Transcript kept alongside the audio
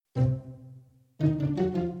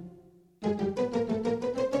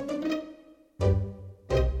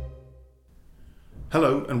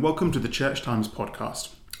Hello and welcome to the Church Times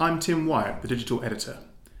podcast. I'm Tim Wyatt, the digital editor.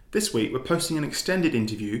 This week we're posting an extended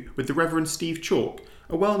interview with the Revd Steve Chalke,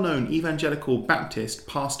 a well-known evangelical Baptist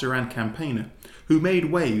pastor and campaigner who made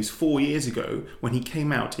waves 4 years ago when he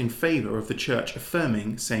came out in favour of the church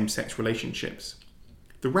affirming same-sex relationships.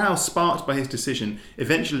 The row sparked by his decision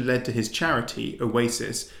eventually led to his charity,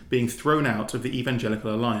 Oasis, being thrown out of the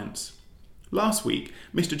Evangelical Alliance. Last week,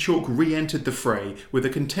 Mr. Chalke re-entered the fray with a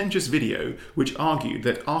contentious video which argued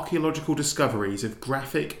that archaeological discoveries of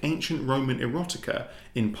graphic ancient Roman erotica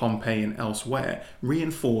in Pompeii and elsewhere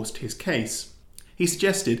reinforced his case. He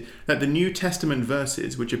suggested that the New Testament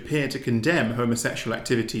verses which appear to condemn homosexual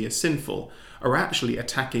activity as sinful are actually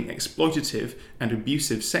attacking exploitative and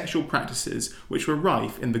abusive sexual practices which were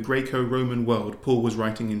rife in the Greco-Roman world Paul was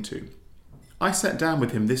writing into. I sat down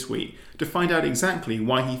with him this week to find out exactly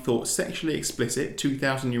why he thought sexually explicit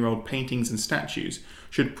 2,000-year-old paintings and statues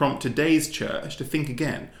should prompt today's church to think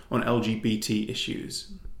again on LGBT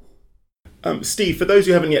issues. Steve, for those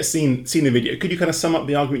who haven't yet seen the video, could you kind of sum up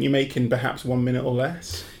the argument you make in perhaps 1 minute or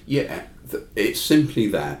less? Yeah, it's simply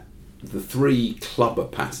that the three clubber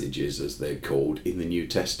passages, as they're called, in the New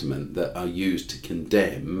Testament that are used to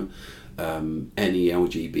condemn any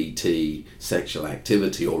LGBT sexual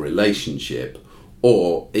activity or relationship,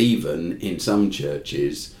 or even in some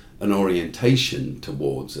churches an orientation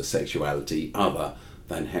towards a sexuality other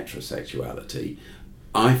than heterosexuality.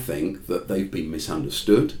 I think that they've been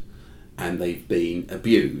misunderstood and they've been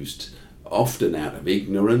abused, often out of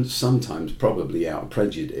ignorance, sometimes probably out of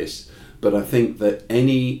prejudice, but I think that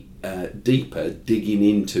any deeper digging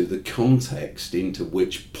into the context into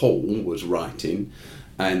which Paul was writing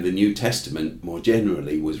and the New Testament more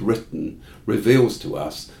generally was written reveals to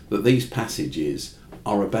us that these passages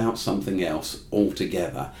are about something else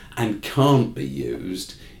altogether and can't be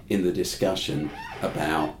used in the discussion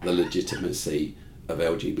about the legitimacy of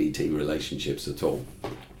LGBT relationships at all.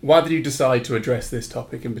 Why did you decide to address this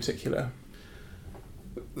topic in particular?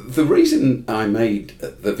 The reason I made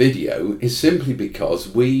the video is simply because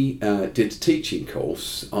we did a teaching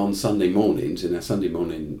course on Sunday mornings in our Sunday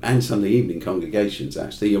morning and Sunday evening congregations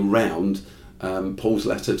actually around Paul's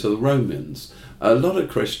letter to the Romans. A lot of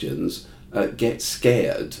Christians get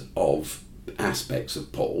scared of aspects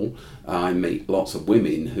of Paul. I meet lots of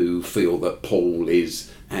women who feel that Paul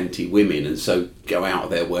is anti-women and so go out of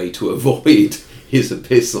their way to avoid his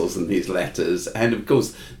epistles and his letters, and of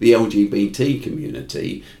course the LGBT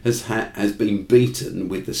community has been beaten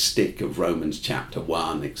with the stick of Romans chapter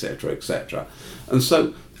 1, etc., etc. And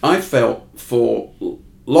so I felt, for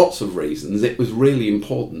lots of reasons, it was really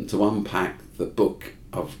important to unpack the book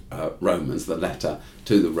of Romans, the letter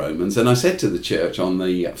to the Romans. And I said to the church on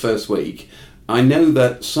the first week, I know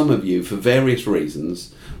that some of you, for various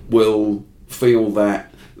reasons, will feel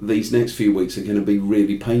that these next few weeks are going to be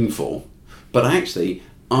really painful. But actually,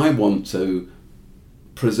 I want to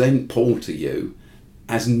present Paul to you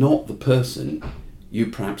as not the person you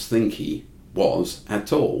perhaps think he was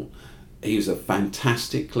at all. He was a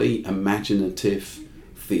fantastically imaginative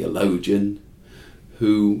theologian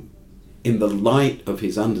who, in the light of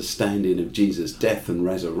his understanding of Jesus' death and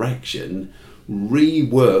resurrection,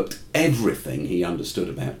 reworked everything he understood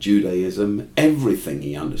about Judaism, everything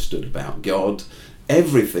he understood about God,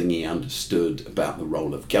 everything he understood about the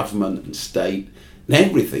role of government and state, and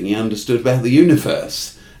everything he understood about the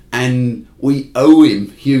universe. And we owe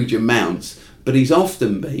him huge amounts, but he's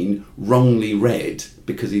often been wrongly read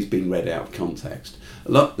because he's been read out of context.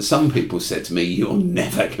 Some people said to me, "You'll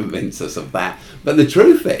never convince us of that." But the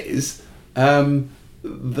truth is,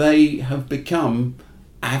 they have become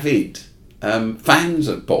avid fans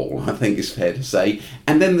of Paul, I think it's fair to say.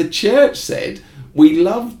 And then the church said, we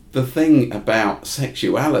love the thing about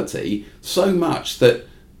sexuality so much that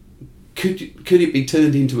could it be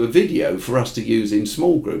turned into a video for us to use in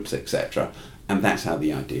small groups, etc. And that's how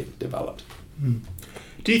the idea developed.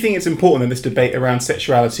 Do you think it's important that this debate around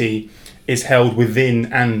sexuality is held within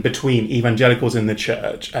and between evangelicals in the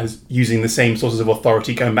church, as using the same sources of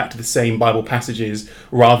authority, going back to the same Bible passages,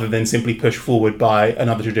 rather than simply pushed forward by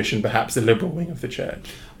another tradition, perhaps the liberal wing of the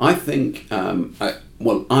church? I think, I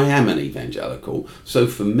am an evangelical, so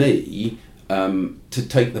for me, to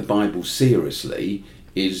take the Bible seriously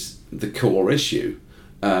is the core issue.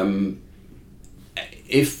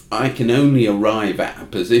 If I can only arrive at a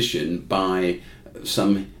position by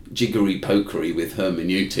some jiggery-pokery with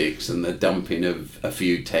hermeneutics and the dumping of a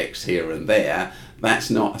few texts here and there, that's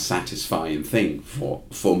not a satisfying thing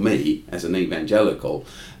for me as an evangelical.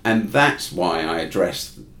 And that's why I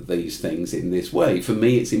address these things in this way. For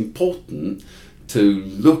me, it's important to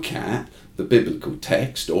look at the biblical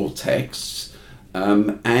text or texts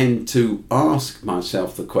and to ask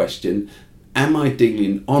myself the question, am I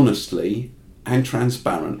dealing honestly and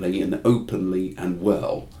transparently and openly and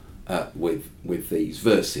well with these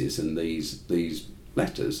verses and these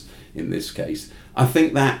letters in this case? I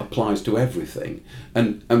think that applies to everything.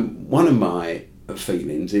 And one of my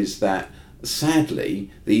feelings is that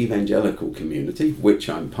sadly the evangelical community, which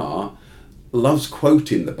I'm part, loves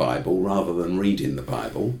quoting the Bible rather than reading the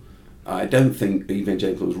Bible. I don't think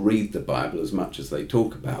evangelicals read the Bible as much as they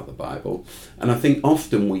talk about the Bible. And I think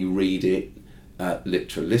often we read it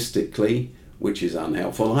literalistically, which is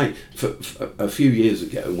unhelpful. For a few years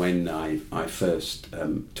ago, when I first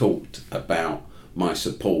talked about my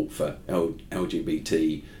support for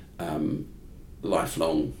LGBT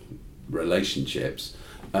lifelong relationships,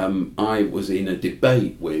 I was in a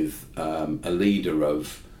debate with a leader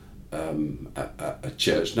of a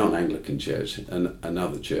church, not an Anglican church,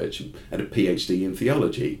 another church, had a PhD in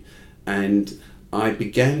theology, and I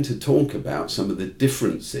began to talk about some of the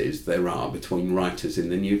differences there are between writers in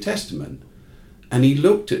the New Testament. And he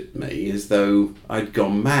looked at me as though I'd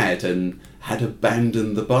gone mad and had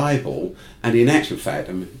abandoned the Bible. And in actual fact,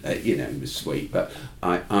 it was sweet, but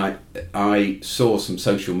I saw some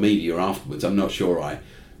social media afterwards. I'm not sure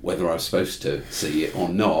whether I was supposed to see it or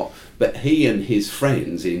not, but he and his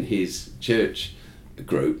friends in his church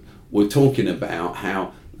group were talking about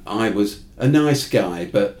how I was a nice guy,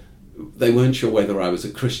 but they weren't sure whether I was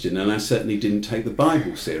a Christian, and I certainly didn't take the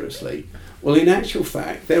Bible seriously. Well, in actual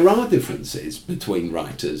fact, there are differences between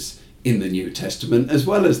writers in the New Testament as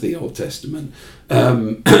well as the Old Testament. There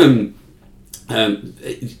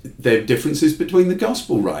are differences between the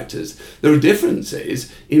Gospel writers. There are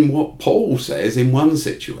differences in what Paul says in one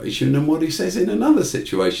situation and what he says in another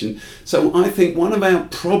situation. So I think one of our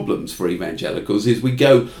problems for evangelicals is we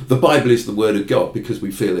go, the Bible is the Word of God because we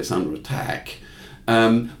feel it's under attack.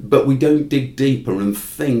 But we don't dig deeper and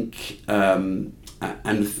think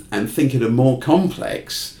and think at a more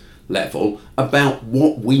complex level about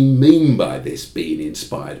what we mean by this being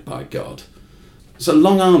inspired by God. It's a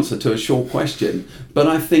long answer to a short question, but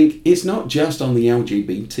I think it's not just on the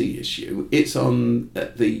LGBT issue, it's on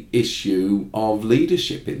the issue of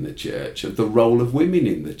leadership in the church, of the role of women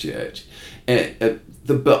in the church.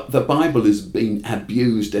 The Bible has been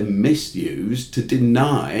abused and misused to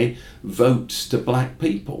deny votes to black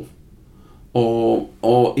people or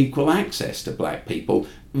equal access to black people.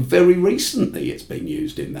 Very recently it's been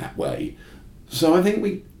used in that way. So I think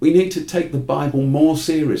we need to take the Bible more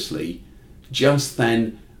seriously just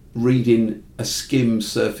than reading a skim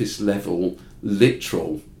surface level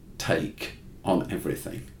literal take on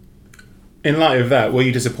everything. In light of that, were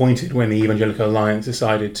you disappointed when the Evangelical Alliance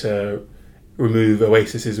decided to remove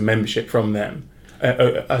Oasis's membership from them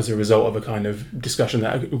as a result of a kind of discussion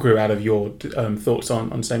that grew out of your thoughts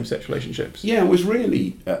on same-sex relationships? Yeah, I was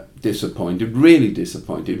really disappointed.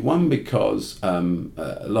 One, because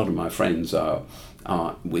a lot of my friends are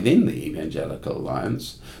within the Evangelical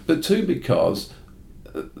Alliance, but two, because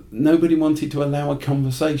nobody wanted to allow a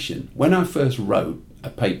conversation. When I first wrote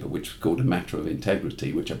a paper which was called A Matter of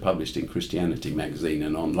Integrity, which I published in Christianity magazine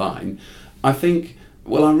and online, I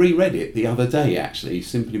reread it the other day actually,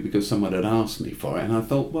 simply because someone had asked me for it, and I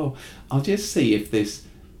thought, well, I'll just see if this,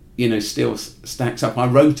 still stacks up. I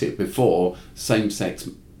wrote it before same-sex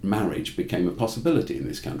marriage became a possibility in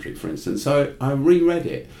this country, for instance, so I reread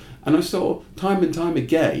it, and I saw time and time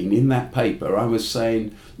again in that paper I was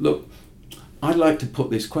saying, look, I'd like to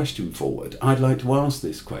put this question forward. I'd like to ask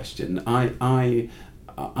this question.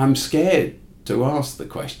 I'm scared to ask the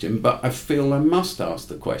question, but I feel I must ask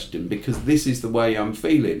the question because this is the way I'm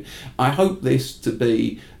feeling. I hope this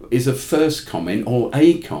is a first comment or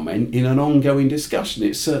a comment in an ongoing discussion.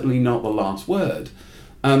 It's certainly not the last word.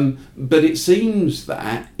 But it seems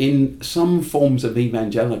that in some forms of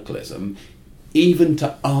evangelicalism, even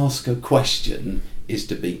to ask a question is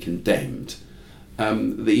to be condemned.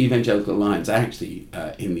 The Evangelical Alliance actually,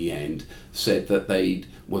 in the end, said that they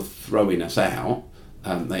were throwing us out,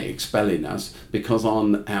 they expelling us, because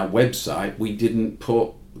on our website we didn't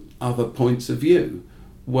put other points of view.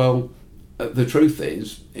 Well, the truth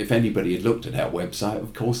is, if anybody had looked at our website,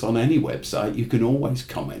 of course on any website you can always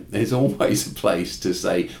comment. There's always a place to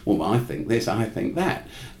say, well, I think this, I think that.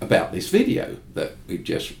 About this video that we've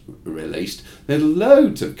just released, there are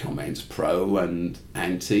loads of comments, pro and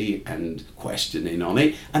anti and questioning on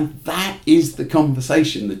it, and that is the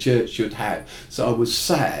conversation the church should have. So I was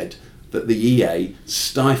sad that the EA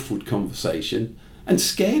stifled conversation and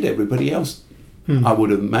scared everybody else. I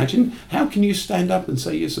would imagine. How can you stand up and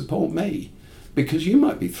say you support me? Because you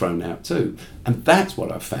might be thrown out too. And that's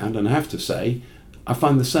what I've found, and I have to say, I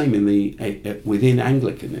find the same within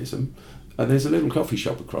Anglicanism. there's a little coffee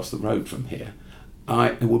shop across the road from here.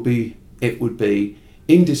 It would be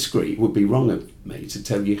indiscreet, would be wrong of me to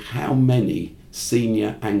tell you how many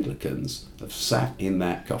senior Anglicans have sat in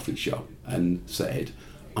that coffee shop and said,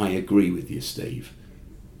 I agree with you, Steve,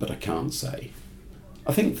 but I can't say.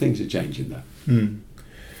 I think things are changing though.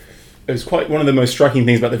 It was quite one of the most striking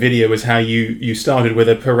things about the video was how you started with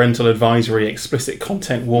a parental advisory, explicit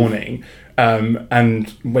content warning, and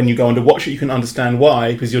when you go on to watch it, you can understand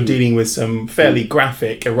why, because you're dealing with some fairly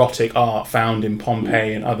graphic, erotic art found in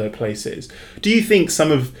Pompeii and other places. Do you think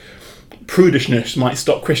some of prudishness might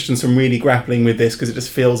stop Christians from really grappling with this because it just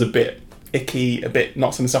feels a bit icky, a bit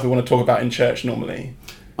not some stuff we want to talk about in church normally?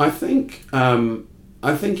 I think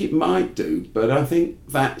it might do, but I think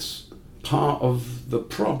that's part of the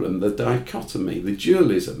problem, the dichotomy, the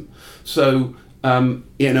dualism. So, I'm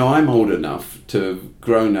old enough to have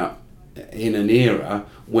grown up in an era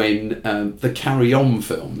when the Carry On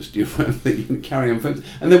films, do you remember the Carry On films?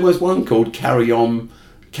 And there was one called Carry On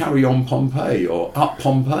Pompeii or Up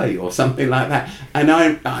Pompeii or something like that. And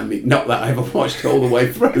I mean, not that I ever watched it all the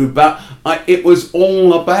way through, but it was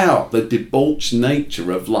all about the debauched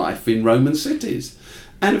nature of life in Roman cities.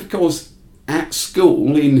 And of course, at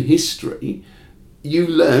school in history, you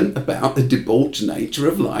learn about the debauched nature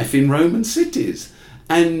of life in Roman cities.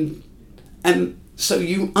 And so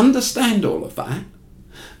you understand all of that.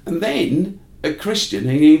 And then a Christian,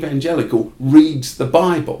 an evangelical, reads the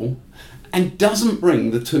Bible and doesn't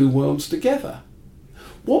bring the two worlds together.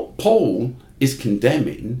 What Paul is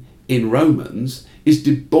condemning in Romans is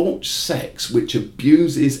debauched sex which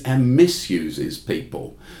abuses and misuses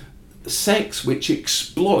people. Sex which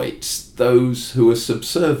exploits those who are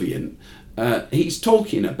subservient. He's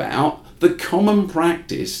talking about the common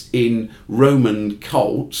practice in Roman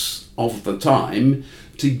cults of the time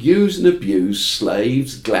to use and abuse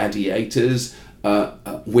slaves, gladiators,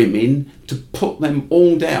 women, to put them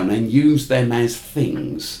all down and use them as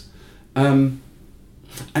things. And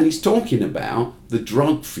he's talking about the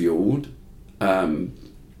drug-fueled,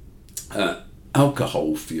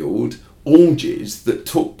 alcohol-fueled orgies that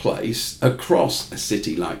took place across a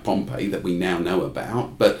city like Pompeii that we now know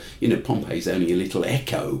about. But, Pompeii's only a little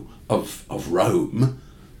echo of Rome,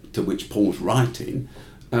 to which Paul's writing.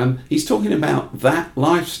 He's talking about that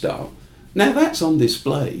lifestyle. Now, that's on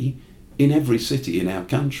display in every city in our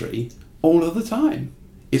country all of the time.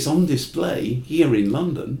 It's on display here in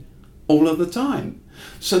London all of the time.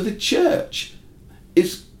 So the church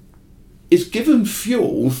is given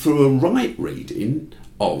fuel through a right reading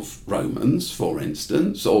of Romans, for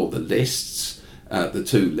instance, or the lists, the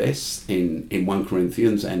two lists in 1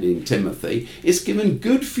 Corinthians and in Timothy. It's given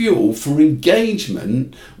good fuel for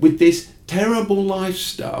engagement with this terrible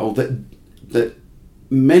lifestyle that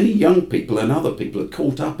many young people and other people are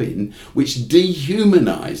caught up in, which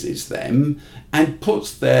dehumanizes them and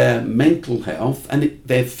puts their mental health and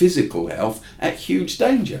their physical health at huge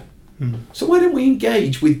danger. So why don't we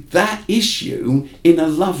engage with that issue in a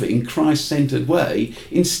loving, Christ-centered way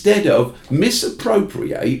instead of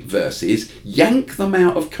misappropriate verses, yank them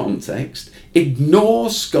out of context, ignore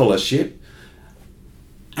scholarship,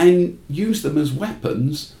 and use them as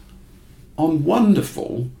weapons on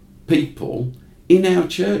wonderful people in our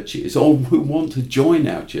churches or who want to join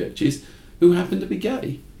our churches who happen to be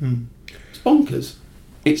gay. It's bonkers.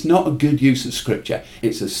 It's not a good use of scripture.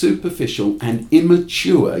 It's a superficial and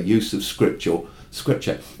immature use of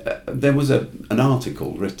scripture. There was an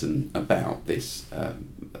article written about this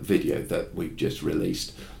video that we've just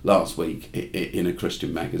released last week in a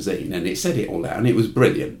Christian magazine, and it said it all out, and it was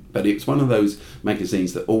brilliant. But it's one of those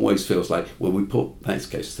magazines that always feels like, well, we put this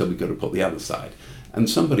case, so we've got to put the other side. And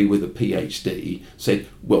somebody with a PhD said,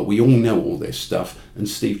 well, we all know all this stuff, and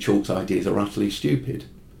Steve Chalke's ideas are utterly stupid.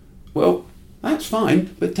 Well, that's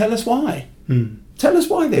fine, but tell us why. Tell us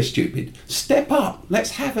why they're stupid. Step up.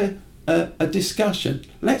 Let's have a discussion.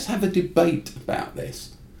 Let's have a debate about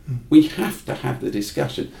this. We have to have the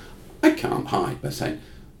discussion. I can't hide by saying,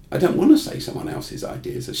 I don't want to say someone else's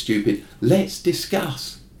ideas are stupid. Let's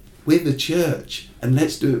discuss. We're the church, and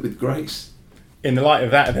let's do it with grace. In the light of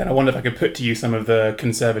that, then, I wonder if I could put to you some of the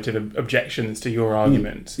conservative objections to your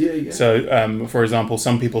argument. Yeah. So, for example,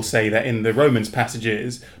 some people say that in the Romans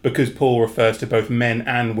passages, because Paul refers to both men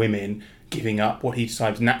and women giving up what he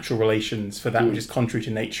describes natural relations for that which is contrary to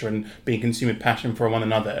nature and being consumed with passion for one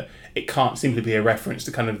another, it can't simply be a reference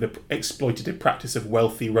to kind of the exploitative practice of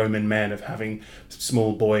wealthy Roman men of having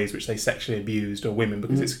small boys which they sexually abused, or women,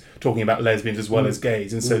 because it's talking about lesbians as well as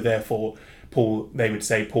gays. And so therefore, they would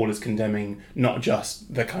say Paul is condemning not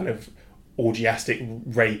just the kind of orgiastic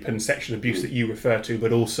rape and sexual abuse that you refer to,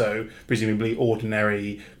 but also presumably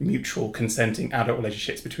ordinary, mutual, consenting adult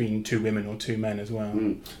relationships between two women or two men as well.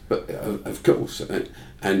 But of course, and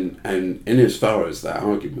in as far as that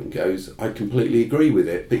argument goes, I completely agree with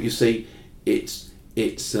it. But you see, it's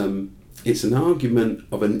an argument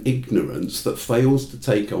of an ignorance that fails to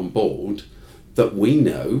take on board that we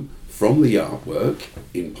know from the artwork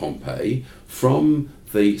in Pompeii, from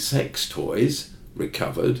the sex toys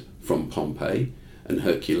recovered from Pompeii and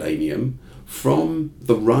Herculaneum, from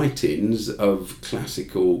the writings of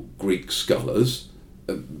classical Greek scholars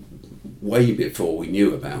way before we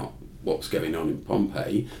knew about what's going on in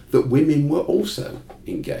Pompeii, that women were also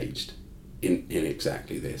engaged in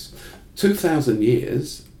exactly this. 2,000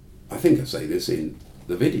 years, I think I say this in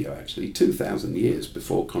the video actually, 2,000 years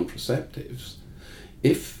before contraceptives,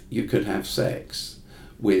 if you could have sex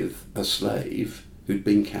with a slave who'd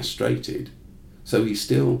been castrated, so he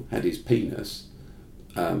still had his penis,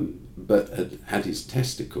 but had his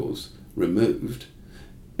testicles removed,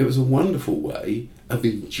 it was a wonderful way of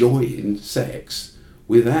enjoying sex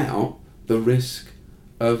without the risk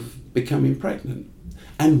of becoming pregnant.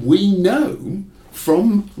 And we know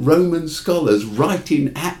from Roman scholars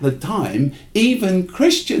writing at the time, even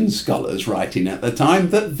Christian scholars writing at the time,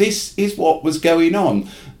 that this is what was going on.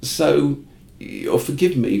 So,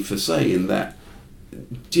 forgive me for saying that,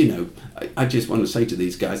 I just want to say to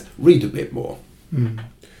these guys, read a bit more.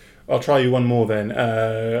 I'll try you one more then.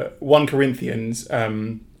 1 Corinthians,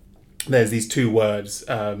 there's these two words,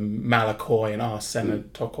 malakoi and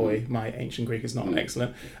arsenatokoi. My ancient Greek is not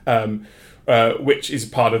excellent. Which is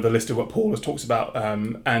part of the list of what Paul talks about.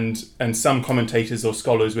 And some commentators or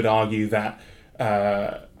scholars would argue that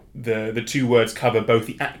the two words cover both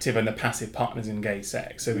the active and the passive partners in gay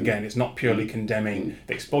sex. So again, it's not purely condemning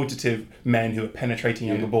the exploitative men who are penetrating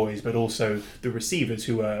younger boys, but also the receivers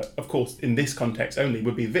who are, of course, in this context only,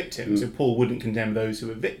 would be victims. So Paul wouldn't condemn those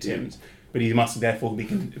who are victims, but he must therefore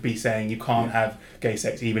be saying you can't have gay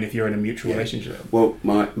sex even if you're in a mutual relationship. Well,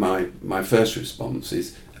 my first response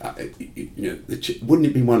is, wouldn't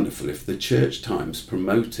it be wonderful if the Church Times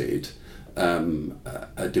promoted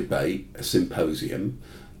a debate, a symposium,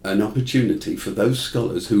 an opportunity for those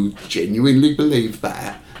scholars who genuinely believe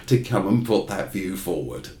that to come and put that view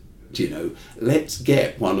forward? Let's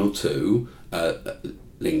get one or two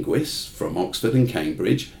linguists from Oxford and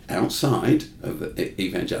Cambridge outside of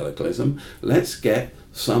evangelicalism. Let's get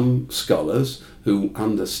some scholars who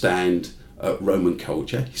understand Roman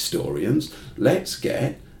culture, historians. Let's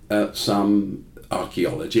get some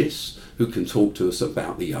archaeologists who can talk to us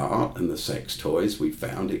about the art and the sex toys we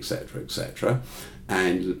found, etc., etc.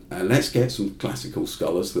 And let's get some classical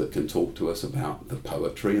scholars that can talk to us about the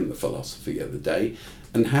poetry and the philosophy of the day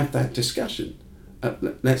and have that discussion.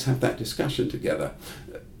 Let's have that discussion together.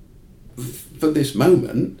 For this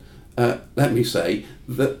moment, let me say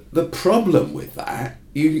that the problem with that,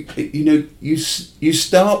 you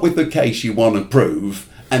start with the case you want to prove,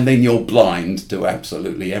 and then you're blind to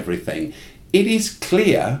absolutely everything. It is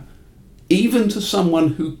clear, even to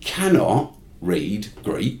someone who cannot read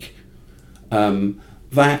Greek,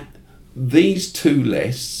 that these two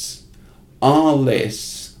lists are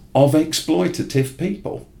lists of exploitative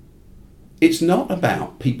people. It's not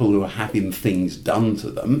about people who are having things done to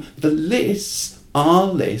them. The lists are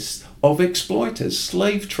lists of exploiters,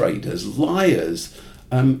 slave traders, liars,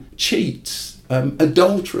 cheats,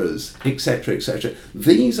 adulterers, etc., etc.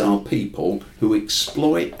 These are people who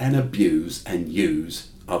exploit and abuse and use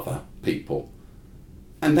other people.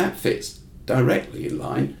 And that fits directly in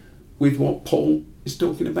line with what Paul is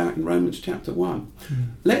talking about in Romans chapter 1.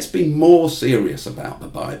 Let's be more serious about the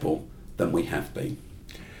Bible than we have been.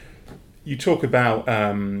 You talk about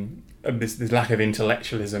this lack of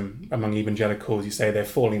intellectualism among evangelicals. You say they're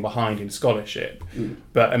falling behind in scholarship.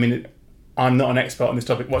 But I mean, I'm not an expert on this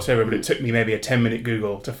topic whatsoever, but it took me maybe a 10-minute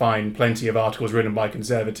Google to find plenty of articles written by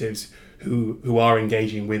conservatives who are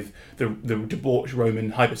engaging with the debauched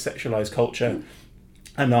Roman hypersexualized culture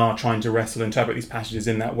and are trying to wrestle and interpret these passages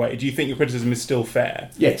in that way. Do you think your criticism is still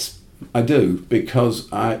fair? Yes, I do,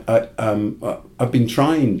 because I've been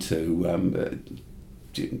trying to.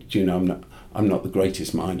 I'm not the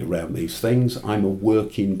greatest mind around these things. I'm a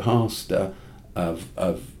working pastor of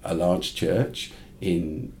a large church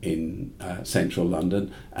in central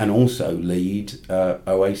London, and also lead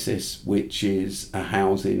Oasis, which is a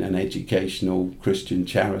housing and educational Christian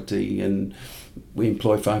charity, and we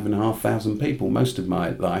employ 5,500 people. Most of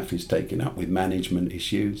my life is taken up with management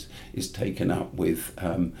issues, is taken up with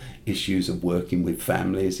issues of working with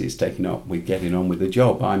families, is taken up with getting on with a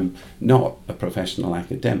job. I'm not a professional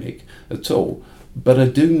academic at all, but I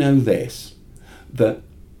do know this, that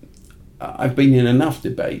I've been in enough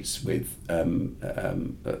debates with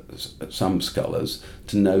some scholars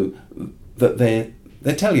to know that they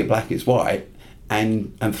tell you black is white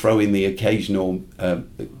and throw in the occasional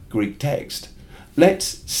Greek text.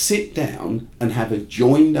 Let's sit down and have a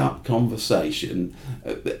joined up conversation.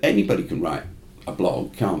 Anybody can write a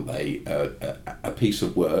blog, can't they? A piece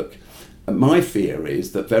of work. My fear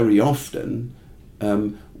is that very often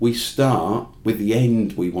we start with the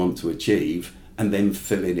end we want to achieve and then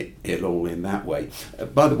fill it all in that way.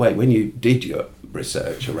 By the way, when you did your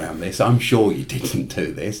research around this, I'm sure you didn't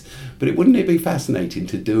do this, but wouldn't it be fascinating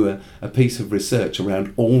to do a piece of research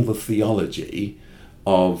around all the theology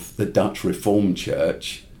of the Dutch Reformed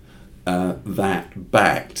Church that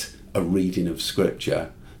backed a reading of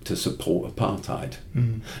Scripture to support apartheid?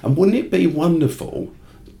 Mm. And wouldn't it be wonderful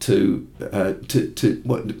well, it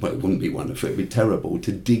wouldn't be wonderful, it'd be terrible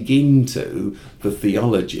to dig into the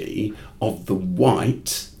theology of the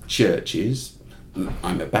white churches.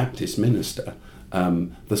 I'm a Baptist minister,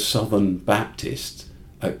 the Southern Baptist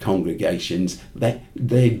congregations,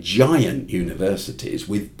 they're giant universities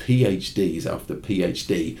with PhDs after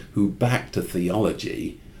PhD who backed a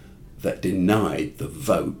theology that denied the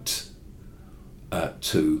vote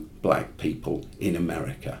to black people in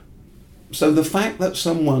America. So the fact that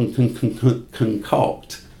someone can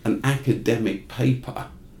concoct an academic paper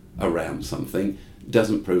around something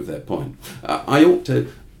doesn't prove their point. I ought to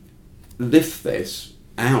lift this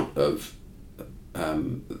out of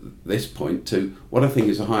this point to what I think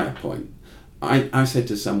is a higher point. I said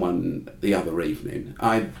to someone the other evening,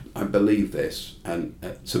 I believe this and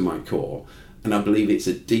to my core, and I believe it's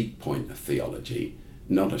a deep point of theology,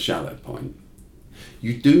 not a shallow point.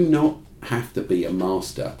 You do not have to be a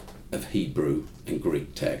master of Hebrew and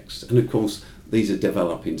Greek text. And of course, these are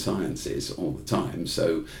developing sciences all the time,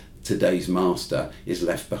 so today's master is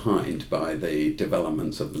left behind by the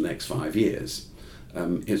developments of the next 5 years.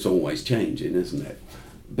 It's always changing, isn't it?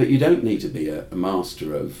 But you don't need to be a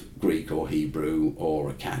master of Greek or Hebrew or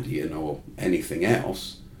Akkadian or anything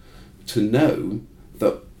else to know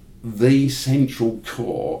that the central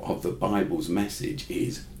core of the Bible's message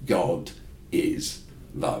is God is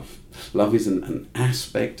love. Love isn't an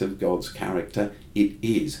aspect of God's character, it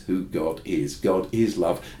is who God is. God is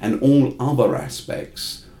love, and all other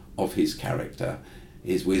aspects of his character,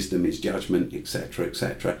 his wisdom, his judgment,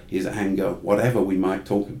 etc., his anger, whatever we might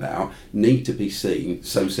talk about, need to be seen,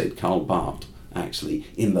 so said Karl Barth, actually,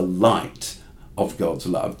 in the light of God's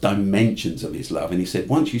love, dimensions of his love. And he said,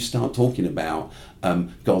 once you start talking about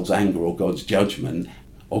God's anger or God's judgment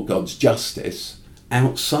or God's justice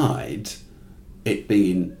outside it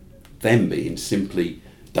being simply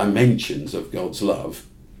dimensions of God's love,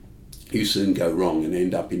 you soon go wrong and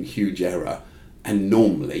end up in huge error and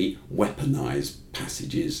normally weaponize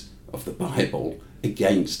passages of the Bible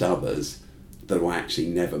against others that were actually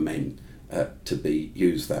never meant to be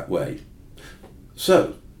used that way.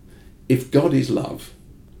 So, if God is love,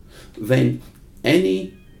 then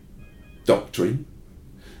any doctrine,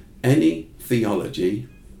 any theology,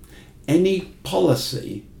 any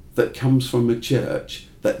policy that comes from a church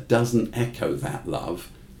that doesn't echo that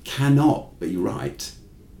love cannot be right.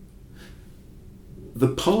 The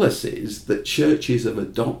policies that churches have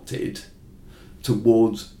adopted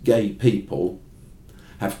towards gay people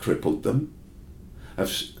have crippled them,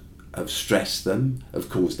 have stressed them, have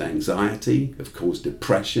caused anxiety, have caused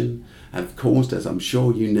depression, have caused, as I'm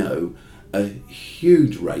sure you know, a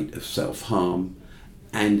huge rate of self-harm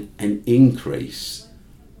and an increase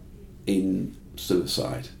in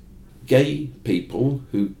suicide. Gay people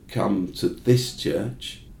who come to this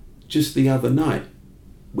church, just the other night,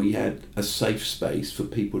 we had a safe space for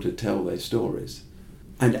people to tell their stories.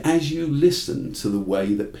 And as you listen to the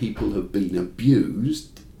way that people have been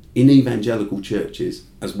abused in evangelical churches,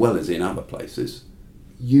 as well as in other places,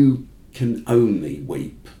 you can only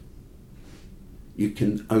weep. You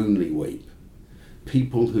can only weep.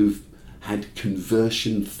 People who've had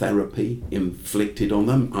conversion therapy inflicted on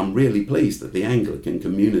them. I'm really pleased that the Anglican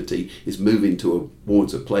community is moving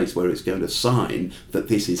towards a place where it's going to sign that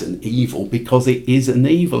this is an evil, because it is an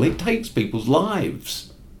evil. It takes people's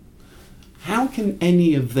lives. How can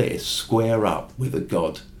any of this square up with a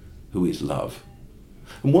God who is love?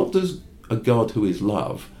 And what does a God who is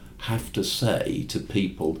love have to say to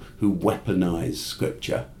people who weaponize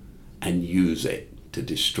Scripture and use it to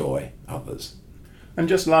destroy others? And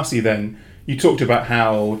just lastly then, you talked about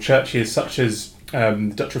how churches such as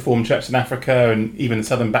the Dutch Reformed Church in Africa and even the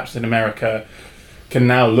Southern Baptist in America can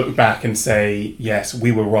now look back and say, yes,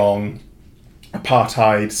 we were wrong.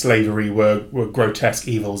 apartheid, slavery were grotesque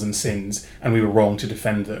evils and sins, and we were wrong to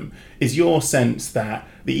defend them. Is your sense that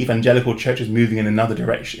the evangelical church is moving in another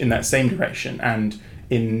direction, in that same direction, and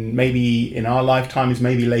in our lifetimes,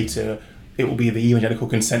 maybe later, it will be the evangelical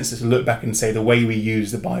consensus to look back and say the way we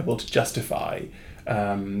use the Bible to justify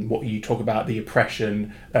what you talk about, the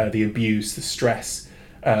oppression, the abuse, the stress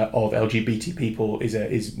of LGBT people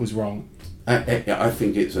was wrong? I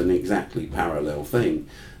think it's an exactly parallel thing.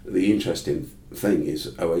 The interesting thing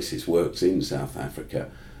is Oasis works in South Africa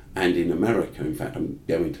and in America. In fact, I'm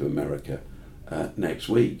going to America next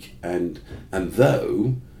week, and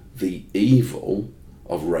though the evil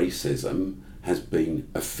of racism has been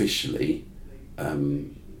officially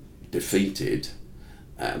defeated,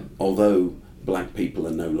 although black people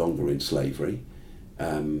are no longer in slavery,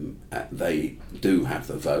 they do have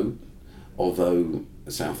the vote, although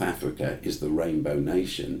South Africa is the rainbow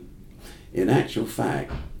nation. In actual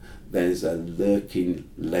fact, there's a lurking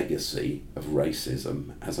legacy of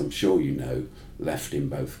racism, as I'm sure you know, left in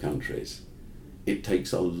both countries. It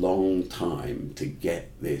takes a long time to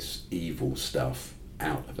get this evil stuff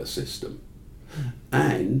out of a system.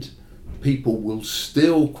 And people will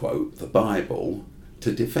still quote the Bible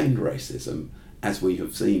to defend racism, as we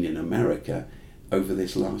have seen in America over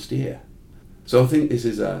this last year. So I think this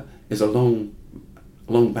is a long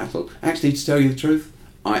battle. Actually, to tell you the truth,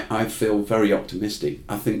 I feel very optimistic.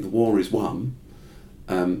 I think the war is won,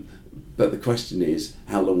 but the question is,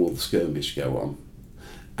 how long will the skirmish go on?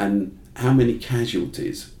 And how many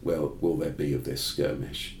casualties will there be of this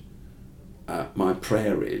skirmish? My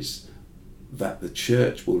prayer is that the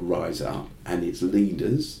church will rise up and its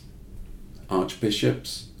leaders,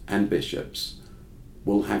 archbishops and bishops,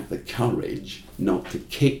 will have the courage not to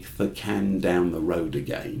kick the can down the road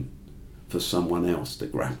again for someone else to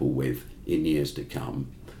grapple with in years to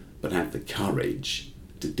come, but have the courage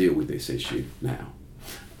to deal with this issue now.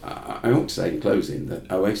 I ought to say in closing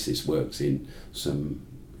that Oasis works in some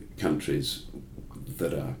countries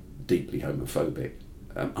that are deeply homophobic.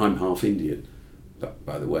 I'm half Indian,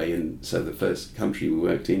 by the way, and so the first country we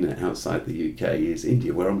worked in outside the UK is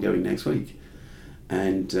India, where I'm going next week.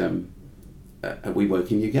 And we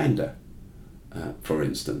work in Uganda, for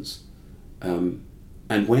instance.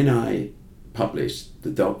 And when I published the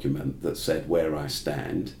document that said where I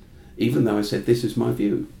stand, even though I said this is my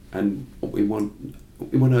view and we want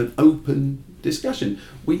an open discussion,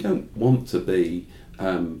 we don't want to be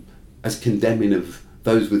as condemning of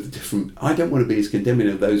those with different. I don't want to be as condemning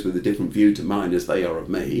of those with a different view to mine as they are of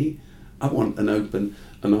me. I want an open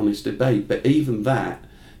and honest debate. But even that,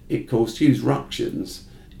 it caused huge ructions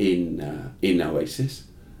in Oasis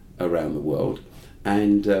around the world,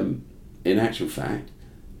 and in actual fact,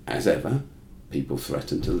 as ever, people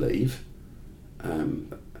threaten to leave,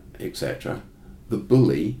 etc. The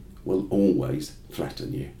bully will always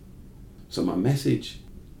threaten you. So my message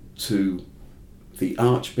to the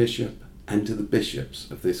Archbishop and to the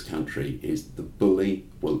bishops of this country is the bully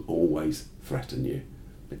will always threaten you.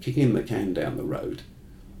 But kicking the can down the road,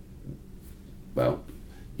 well,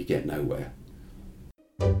 you get nowhere.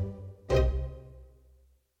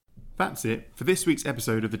 That's it for this week's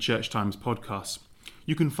episode of the Church Times podcast.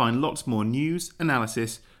 You can find lots more news,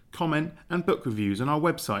 analysis, comment and book reviews on our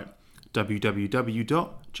website,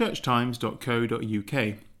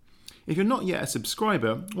 www.churchtimes.co.uk. If you're not yet a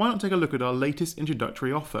subscriber, why not take a look at our latest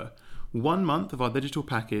introductory offer? 1 month of our digital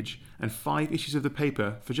package and 5 issues of the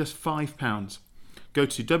paper for just £5. Go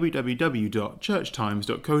to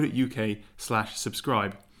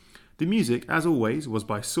www.churchtimes.co.uk/subscribe. The music, as always, was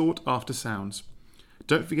by Sought After Sounds.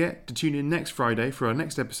 Don't forget to tune in next Friday for our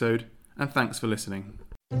next episode, and thanks for listening.